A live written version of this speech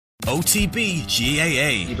OTB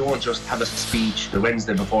GAA. You don't just have a speech the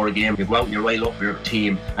Wednesday before a game. You go out and you rile up your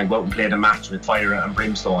team and go out and play the match with fire and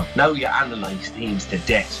brimstone. Now you analyse teams to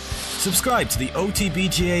death. Subscribe to the OTB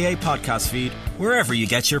GAA podcast feed wherever you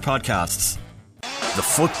get your podcasts. The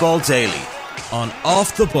Football Daily on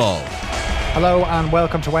Off the Ball. Hello and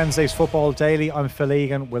welcome to Wednesday's Football Daily. I'm Phil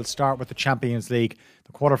Egan. We'll start with the Champions League.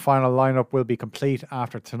 The quarter-final lineup will be complete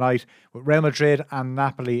after tonight, with Real Madrid and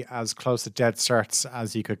Napoli as close to dead certs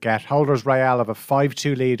as you could get. Holders Real have a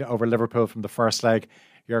 5-2 lead over Liverpool from the first leg.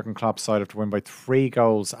 Jurgen Klopp's side have to win by 3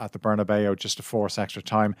 goals at the Bernabeu just to force extra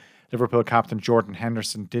time. Liverpool captain Jordan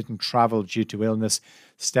Henderson didn't travel due to illness.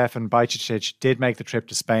 Stefan Bajcetic did make the trip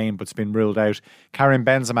to Spain but's been ruled out. Karim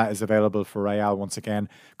Benzema is available for Real once again.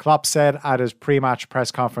 Klopp said at his pre-match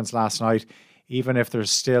press conference last night, even if there's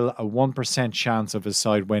still a 1% chance of his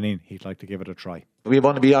side winning, he'd like to give it a try. We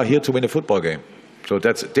want to be out here to win a football game. So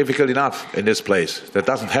that's difficult enough in this place. That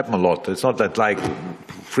doesn't happen a lot. It's not that like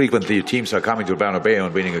frequently teams are coming to Bernabeu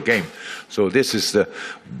and winning a game. So this is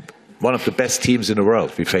one of the best teams in the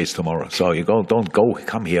world we face tomorrow. So you don't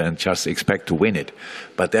come here and just expect to win it.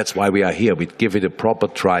 But that's why we are here. We give it a proper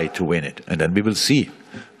try to win it. And then we will see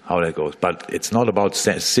how that goes. But it's not about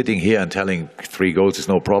sitting here and telling 3 goals is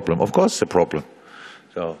no problem. Of course it's a problem.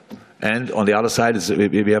 So, and on the other side,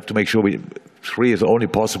 we have to make sure 3 is only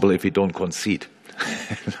possible if we don't concede.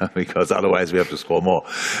 Because otherwise we have to score more,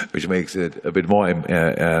 which makes it a bit more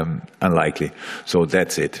unlikely. So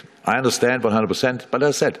that's it. I understand 100%, but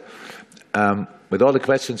as I said, with all the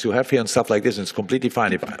questions you have here and stuff like this, it's completely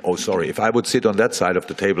fine. If I would sit on that side of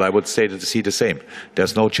the table, I would see the same.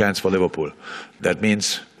 There's no chance for Liverpool. That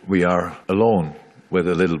means we are alone with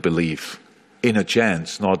a little belief in a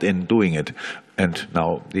chance, not in doing it. And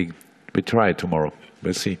now we try it tomorrow.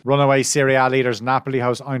 We'll see. Runaway Serie A leaders Napoli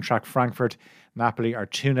host Eintracht Frankfurt. Napoli are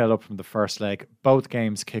 2-0 up from the first leg. Both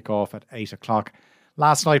games kick off at 8 o'clock.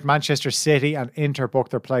 Last night, Manchester City and Inter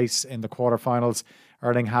booked their place in the quarterfinals.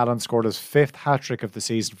 Erling Haaland scored his 5th hat-trick of the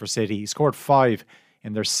season for City. He scored 5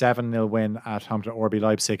 in their 7-0 win at home to RB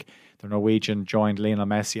Leipzig. The Norwegian joined Lionel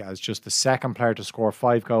Messi as just the second player to score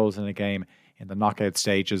 5 goals in a game in the knockout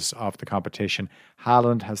stages of the competition.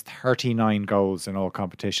 Haaland has 39 goals in all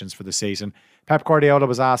competitions for the season. Pep Guardiola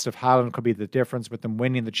was asked if Haaland could be the difference with them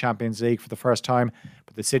winning the Champions League for the first time,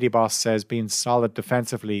 but the City boss says being solid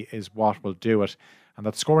defensively is what will do it, and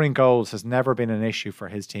that scoring goals has never been an issue for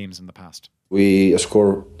his teams in the past. We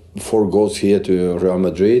scored 4 goals here to Real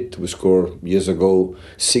Madrid. We scored years ago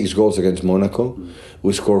 6 goals against Monaco.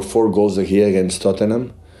 We scored 4 goals here against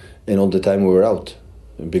Tottenham, and all the time we were out.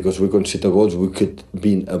 Because we conceded goals, we could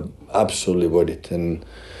be absolutely worried. And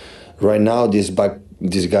right now, these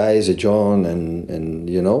guys, John and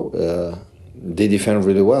they defend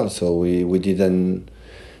really well. So we didn't.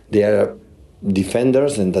 They are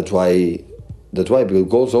defenders, and that's why because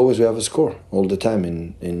goals always we have a score all the time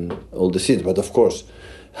in all the seasons. But of course,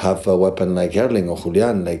 have a weapon like Erling or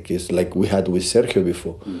Julian, like we had with Sergio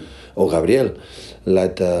before, or Gabriel,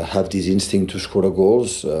 have this instinct to score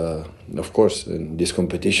goals. Of course, in this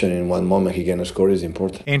competition, in one moment he can score is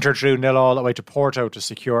important. Inter drew 0-0 away to Porto to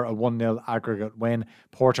secure a 1-0 aggregate win.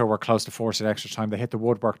 Porto were close to forcing extra time. They hit the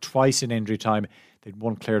woodwork twice in injury time. They'd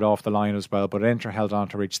one cleared off the line as well, but Inter held on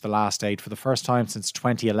to reach the last 8 for the first time since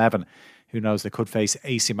 2011. Who knows, they could face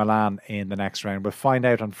AC Milan in the next round. We'll find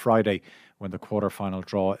out on Friday when the quarter-final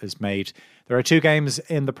draw is made. There are 2 games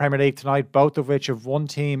in the Premier League tonight, both of which have one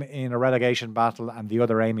team in a relegation battle and the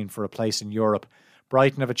other aiming for a place in Europe.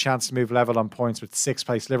 Brighton have a chance to move level on points with 6th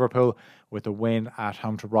place Liverpool with a win at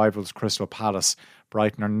home to rivals Crystal Palace.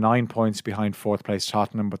 Brighton are 9 points behind 4th place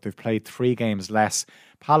Tottenham, but they've played 3 games less.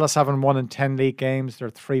 Palace haven't won in 10 league games. They're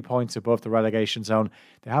 3 points above the relegation zone.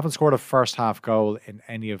 They haven't scored a first half goal in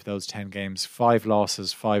any of those 10 games. 5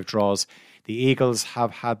 losses, 5 draws. The Eagles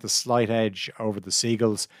have had the slight edge over the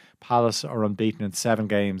Seagulls. Palace are unbeaten in 7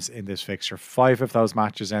 games in this fixture. 5 of those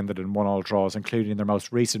matches ended in 1-1 draws, including their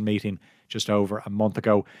most recent meeting just over a month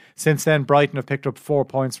ago. Since then, Brighton have picked up 4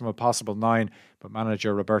 points from a possible 9, but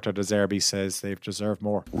manager Roberto De Zerbi says they've deserved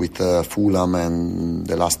more. With Fulham and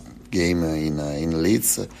the last game in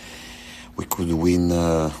Leeds, we could win,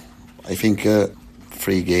 I think,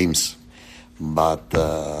 3 games, but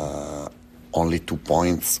only 2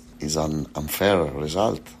 points is an unfair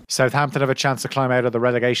result. Southampton have a chance to climb out of the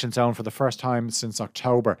relegation zone for the first time since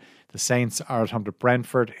October. The Saints are at home to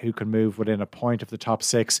Brentford, who can move within a point of the top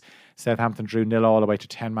 6. Southampton drew 0-0 away to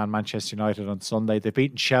 10-man Manchester United on Sunday. They've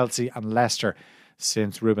beaten Chelsea and Leicester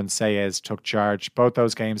since Ruben Sayes took charge. Both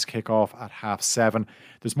those games kick off at 7:30.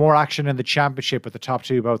 There's more action in the Championship with the top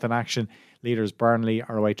 2 both in action. Leaders Burnley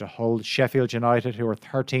are away to hold Sheffield United, who are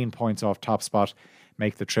 13 points off top spot.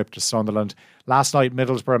 make the trip to Sunderland. Last night,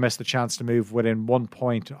 Middlesbrough missed the chance to move within 1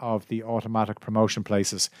 point of the automatic promotion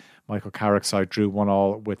places. Michael Carrick's side drew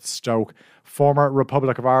 1-1 with Stoke. Former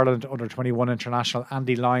Republic of Ireland under-21 international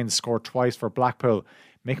Andy Lyons scored twice for Blackpool.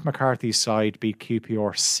 Mick McCarthy's side beat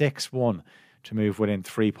QPR 6-1 to move within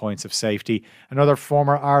 3 points of safety. Another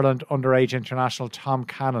former Ireland underage international, Tom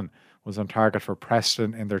Cannon, was on target for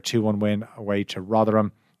Preston in their 2-1 win away to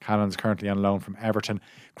Rotherham. Cannon's currently on loan from Everton.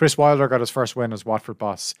 Chris Wilder got his first win as Watford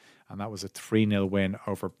boss, and that was a 3-0 win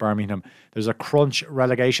over Birmingham. There's a crunch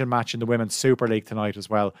relegation match in the Women's Super League tonight as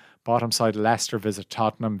well. Bottom side Leicester visit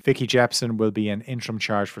Tottenham. Vicky Jepson will be in interim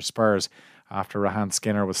charge for Spurs after Rahan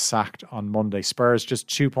Skinner was sacked on Monday. Spurs just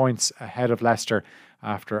 2 points ahead of Leicester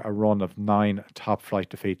after a run of 9 top-flight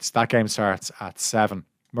defeats. That game starts at 7.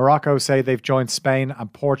 Morocco say they've joined Spain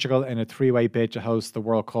and Portugal in a 3-way bid to host the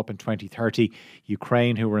World Cup in 2030.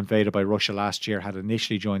 Ukraine, who were invaded by Russia last year, had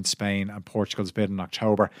initially joined Spain and Portugal's bid in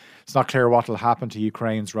October. It's not clear what will happen to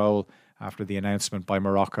Ukraine's role after the announcement by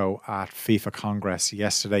Morocco at FIFA Congress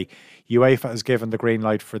yesterday. UEFA has given the green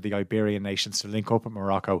light for the Iberian nations to link up with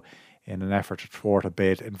Morocco in an effort to thwart a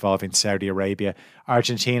bid involving Saudi Arabia.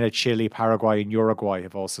 Argentina, Chile, Paraguay and Uruguay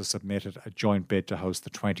have also submitted a joint bid to host the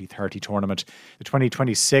 2030 tournament. The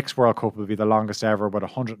 2026 World Cup will be the longest ever with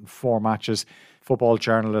 104 matches. Football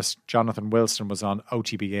journalist Jonathan Wilson was on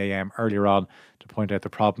OTBAM earlier on to point out the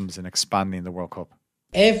problems in expanding the World Cup.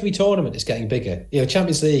 Every tournament is getting bigger.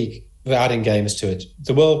 Champions League, we're adding games to it.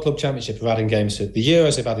 The World Club Championship, we're adding games to it. The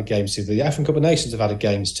Euros have added games to it. The African Cup of Nations have added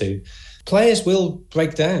games to. Players will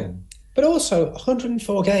break down. But also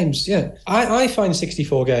 104 games, I find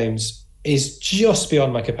 64 games is just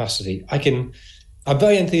beyond my capacity. I'm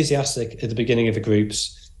very enthusiastic at the beginning of the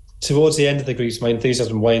groups. Towards the end of the groups, my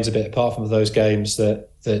enthusiasm wanes a bit, apart from those games that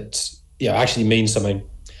actually mean something.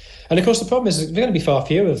 And of course, the problem is there are going to be far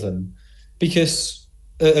fewer of them because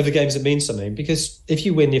of the games that mean something. Because if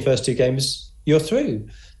you win your first 2 games, you're through.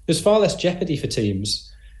 There's far less jeopardy for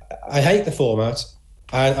teams. I hate the format,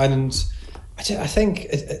 and I think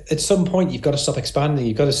at some point you've got to stop expanding.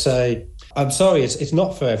 You've got to say, I'm sorry, it's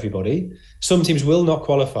not for everybody. Some teams will not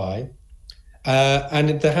qualify.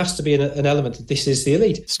 And there has to be an element that this is the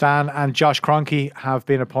elite. Stan and Josh Kroenke have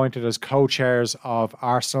been appointed as co-chairs of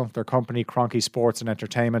Arsenal. Their company, Kroenke Sports and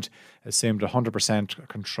Entertainment, assumed 100%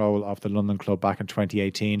 control of the London club back in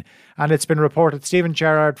 2018. And it's been reported Steven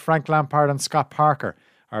Gerrard, Frank Lampard and Scott Parker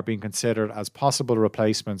are being considered as possible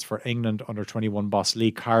replacements for England under-21 boss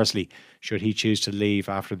Lee Carsley, should he choose to leave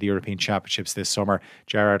after the European Championships this summer.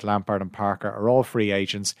 Gerrard, Lampard and Parker are all free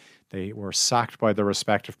agents. They were sacked by their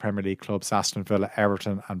respective Premier League clubs Aston Villa,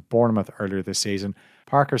 Everton and Bournemouth earlier this season.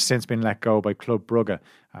 Parker's since been let go by Club Brugge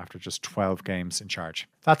after just 12 games in charge.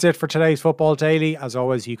 That's it for today's Football Daily. As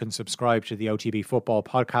always, you can subscribe to the OTB Football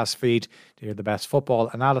podcast feed to hear the best football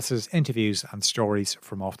analysis, interviews and stories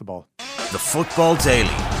from Off the Ball. The Football Daily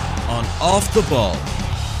on Off the Ball.